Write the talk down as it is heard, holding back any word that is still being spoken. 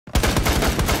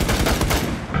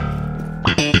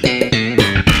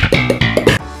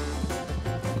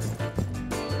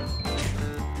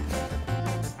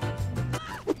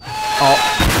Oh.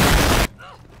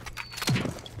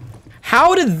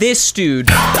 How did this dude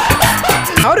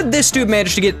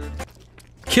manage to get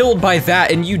killed by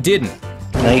that and you didn't?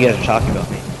 Now you guys are talking about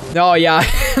me. Oh, yeah.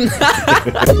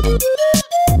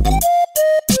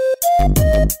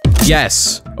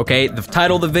 Yes. Okay, the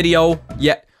title of the video,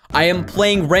 yeah. I am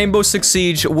playing Rainbow Six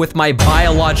Siege with my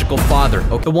biological father,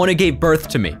 the one who gave birth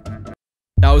to me.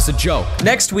 That was a joke.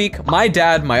 Next week, my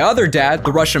dad, my other dad,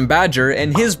 the Russian Badger,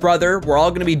 and his brother, we're all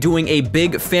gonna be doing a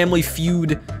big Family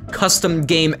Feud custom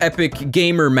game epic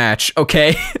gamer match,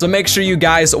 okay? So make sure you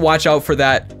guys watch out for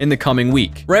that in the coming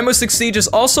week. Rainbow Six Siege is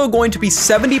also going to be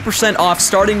 70% off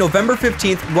starting November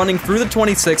 15th, running through the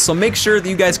 26th, so make sure that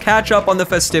you guys catch up on the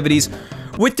festivities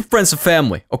with your friends and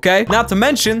family, okay? Not to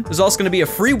mention, there's also gonna be a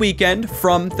free weekend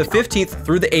from the 15th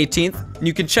through the 18th. And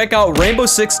you can check out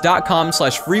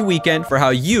rainbow6.com/free weekend for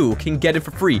how you can get it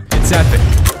for free. It's epic.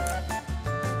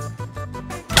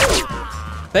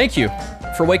 Thank you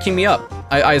for waking me up.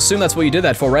 I assume that's what you did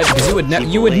that for, right? Because you would never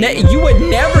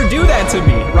do that to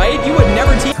me, right? You would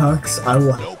never teach. Tux, I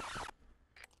will.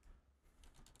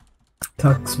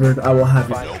 TuxBird, I will have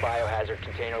you. Final biohazard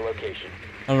container location.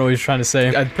 I don't know what he's trying to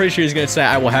say. I'm pretty sure he's gonna say,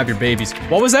 I will have your babies.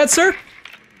 What was that, sir?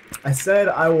 I said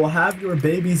I will have your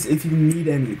babies if you need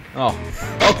any. Oh.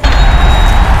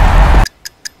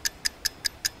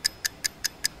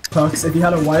 Tux, if you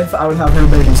had a wife, I would have her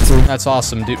babies too. That's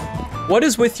awesome, dude. What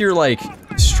is with your, like,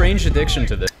 strange addiction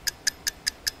to this?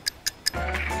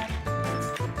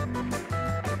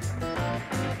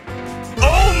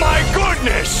 Oh my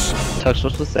goodness! Tux,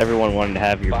 what's with everyone wanting to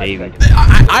have your baby?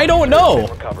 I don't know.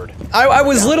 I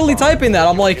was literally typing that.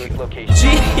 I'm like,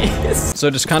 jeez. So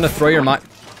just kind of throw your mind.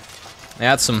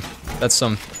 Yeah, that's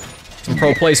some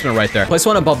pro placement right there. Place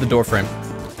one above the door frame.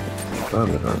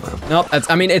 Nope,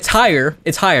 I mean it's higher,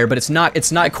 but it's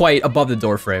not quite above the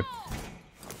door frame.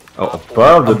 Oh,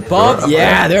 above the door.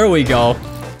 Yeah, there we go.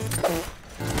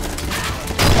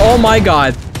 Oh my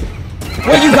god.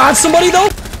 Wait, you got somebody though?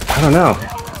 I don't know.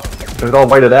 It all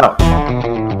whited out.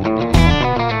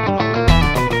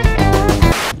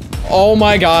 Oh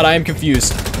my god, I am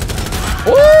confused.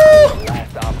 Woo!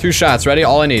 2 shots, ready?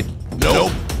 All I need.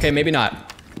 Nope. Okay, maybe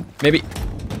not. Maybe.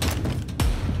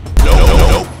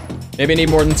 Nope. Maybe I need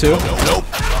more than 2. Nope.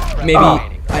 Maybe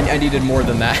I needed more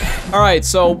than that. All right,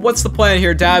 so what's the plan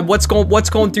here, Dad? What's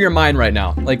going through your mind right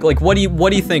now? Like what are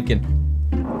you thinking?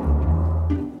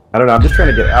 I don't know. I'm just trying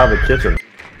to get out of the kitchen.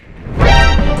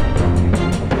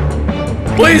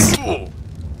 Please.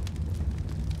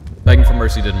 Begging for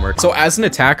mercy didn't work. So as an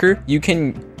attacker, you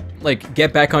can like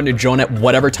get back on your drone at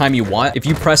whatever time you want. If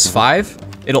you press 5,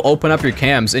 it'll open up your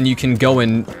cams and you can go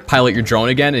and pilot your drone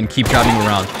again and keep driving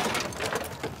around.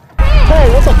 Hey,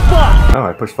 what the fuck? Oh,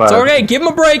 I pushed 5. It's okay, give him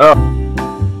a break. Oh.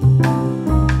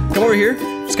 Come over here.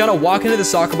 Just kind of walk into the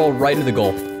soccer ball right into the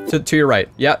goal. To your right.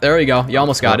 Yeah, there we go. You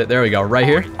almost got it. There we go. Right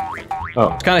here. Oh.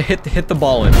 Just kind of hit the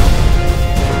ball in.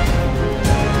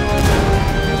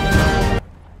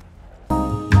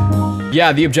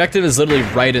 Yeah, the objective is literally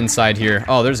right inside here.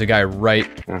 Oh, there's a guy right.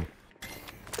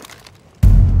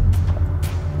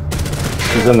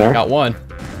 He's in there. Got one.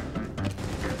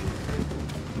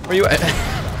 Where you at?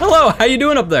 Hello, how you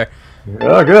doing up there?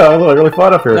 Oh, good. I look really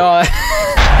fun up here. No,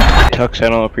 Tux, I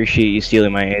don't appreciate you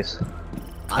stealing my ace.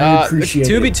 I appreciate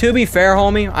it. To be fair,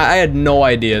 homie, I had no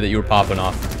idea that you were popping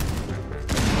off.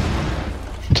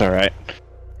 It's alright.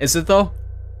 Is it though?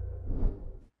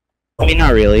 I mean,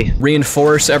 not really.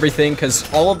 Reinforce everything, because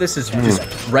all of this is just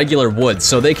regular wood,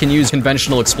 so they can use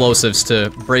conventional explosives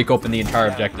to break open the entire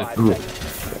objective. Ooh.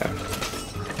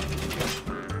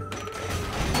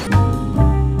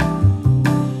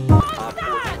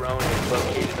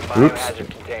 Oops.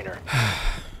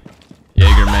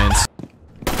 Jaegermans.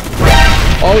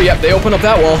 Oh, yep, they open up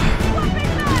that wall.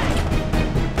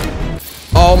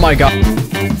 Oh my god.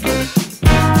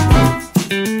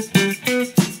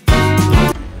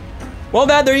 Well,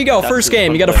 Dad, there you go. First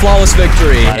game, you got a flawless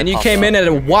victory, and you came in at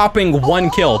a whopping 1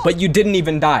 kill, but you didn't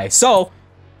even die. So,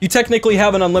 you technically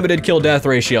have an unlimited kill-death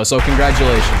ratio, so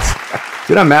congratulations.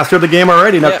 Dude, I mastered the game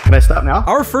already. Now, can I stop now?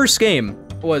 Our first game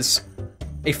was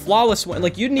a flawless one.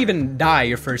 Like, you didn't even die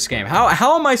your first game.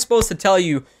 How am I supposed to tell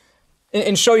you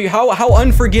and show you how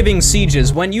unforgiving Siege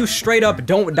is when you straight up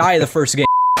don't die the first game?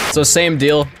 So same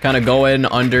deal, kind of go in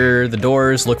under the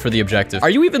doors, look for the objective. Are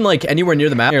you even like anywhere near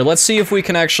the map? Here, let's see if we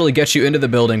can actually get you into the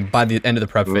building by the end of the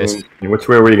prep phase. Which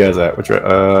way were you guys at? Which way?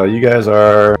 You guys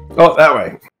are... Oh, that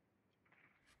way.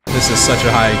 This is such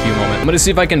a high IQ moment. I'm gonna see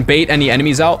if I can bait any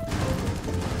enemies out.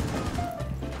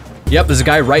 Yep, there's a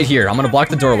guy right here. I'm gonna block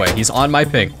the doorway. He's on my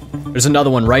ping. There's another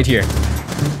one right here.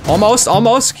 Almost,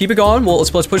 almost. Keep it going. Well,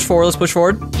 let's push forward. Let's push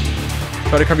forward.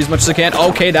 Try to cover as much as I can.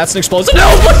 Okay, that's an explosive.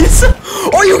 No, please!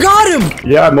 Oh, you got him!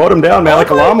 Yeah, I mowed him down, man,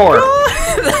 like a lawnmower.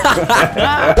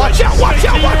 Watch out, watch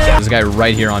out, watch out! There's a guy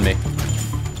right here on me.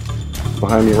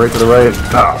 Behind me, right to the right.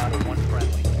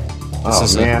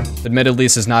 Oh, man. Admittedly,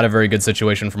 this is not a very good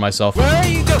situation for myself. Where are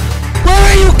you go? Where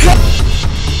are you go?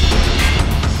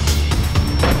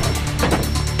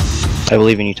 I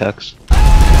believe in you, Tux.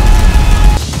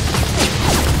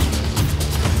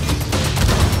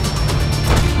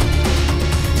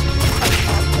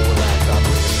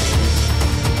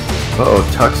 Uh-oh,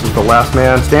 Tux is the last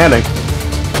man standing.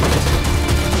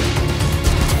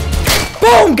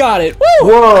 Boom! Got it! Woo!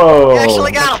 Whoa! You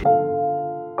actually got him!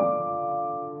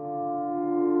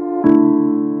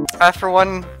 I, for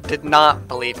one, did not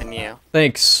believe in you.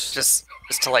 Thanks. Just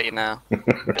to let you know.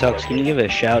 Tux, can you give a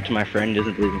shout to my friend who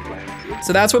doesn't believe in plans?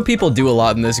 So that's what people do a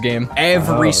lot in this game.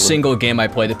 Every single game I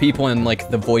play, the people in like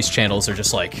the voice channels are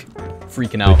just like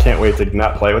freaking out. I can't wait to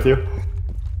not play with you.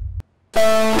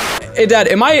 Hey, Dad,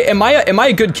 am I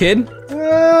a good kid?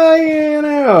 You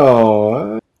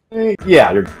know.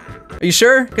 Yeah, you're. Are you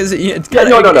sure? Because it Yeah, kind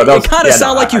of no,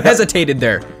 sounded like you hesitated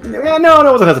there. Yeah, no,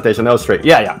 that wasn't hesitation. That was straight.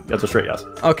 Yeah, that's a straight yes.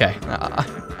 Okay.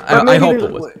 I hope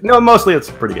it was. No, mostly it's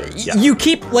pretty good. Yeah. You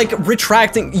keep like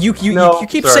retracting. You keep sorry,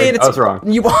 saying it's. I was wrong.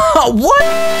 You what?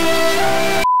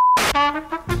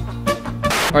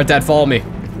 All right, Dad, follow me.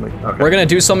 Okay. We're gonna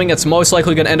do something that's most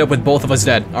likely gonna end up with both of us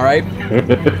dead. All right?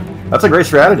 That's a great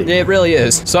strategy. Yeah, it really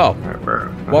is. So,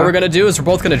 what we're gonna do is we're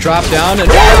both gonna drop down and.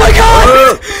 Oh my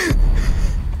God!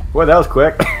 Boy, that was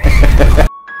quick.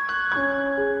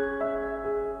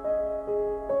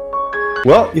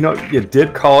 Well, you know, you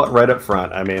did call it right up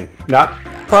front. I mean, not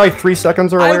probably 3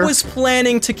 seconds earlier. I was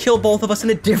planning to kill both of us in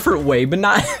a different way, but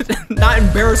not not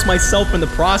embarrass myself in the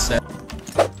process.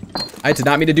 I did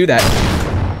not mean to do that.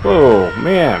 Oh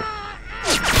man,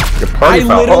 your party I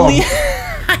foul. literally,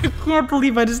 I can't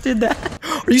believe I just did that.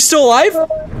 Are you still alive?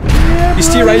 He's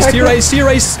to your right. He's to your right. He's to your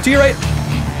right. He's to your right.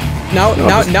 Now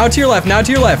to your left. Now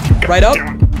to your left. Right up.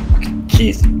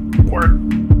 Jeez.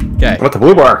 Okay. What the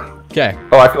blue bar? Okay.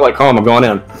 Oh, I feel like home. I'm going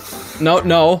in.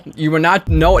 No, you were not.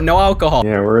 No alcohol.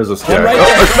 Yeah, where is this guy? Right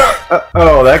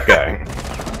oh, that guy.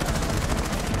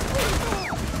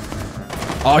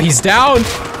 Oh, he's down.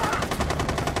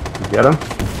 Get him?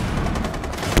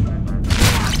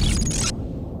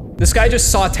 This guy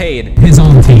just sauteed his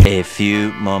own team. A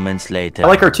few moments later. I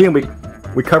like our team.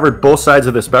 We covered both sides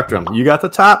of the spectrum. You got the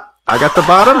top. I got the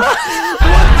bottom.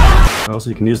 Oh, so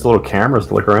you can use the little cameras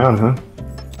to look around, huh?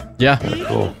 Yeah.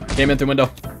 Cool. Came in through window.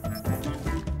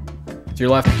 To your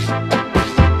left.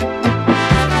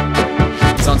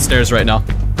 He's on stairs right now.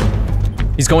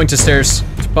 He's going to stairs.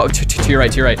 Oh, to your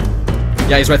right, to your right.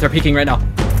 Yeah, he's right there peeking right now.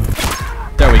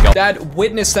 There we go. Dad,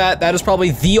 witness that. That is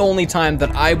probably the only time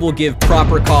that I will give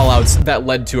proper callouts that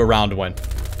led to a round win.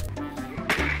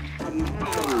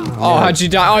 Oh, how'd you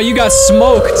die? Oh, you got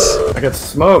smoked. I got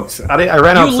smoked. I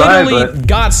ran You outside, literally but...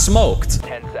 got smoked.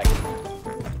 10 seconds.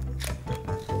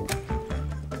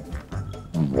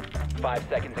 5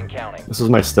 seconds and counting. This is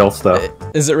my stealth stuff.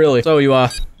 Is it really? So you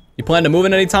plan to move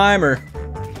in any time, or?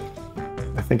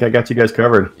 I think I got you guys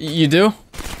covered. You do?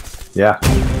 Yeah.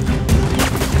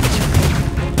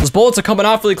 Those bullets are coming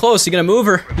off really close. You gonna move,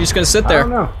 or you just gonna sit there? I don't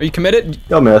know. Are you committed?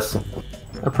 They'll miss.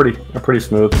 They're pretty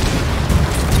smooth.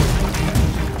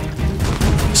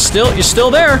 You're still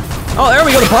there. Oh, there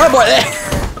we go. The barbed wire.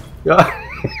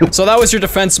 Yeah. So that was your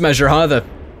defense measure, huh? The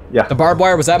barbed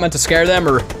wire, was that meant to scare them,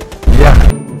 or? Yeah.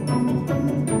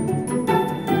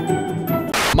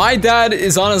 My dad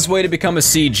is on his way to become a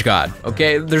siege god,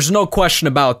 okay? There's no question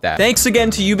about that. Thanks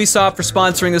again to Ubisoft for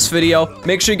sponsoring this video.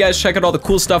 Make sure you guys check out all the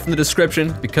cool stuff in the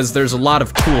description, because there's a lot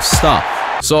of cool stuff.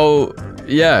 So,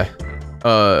 yeah.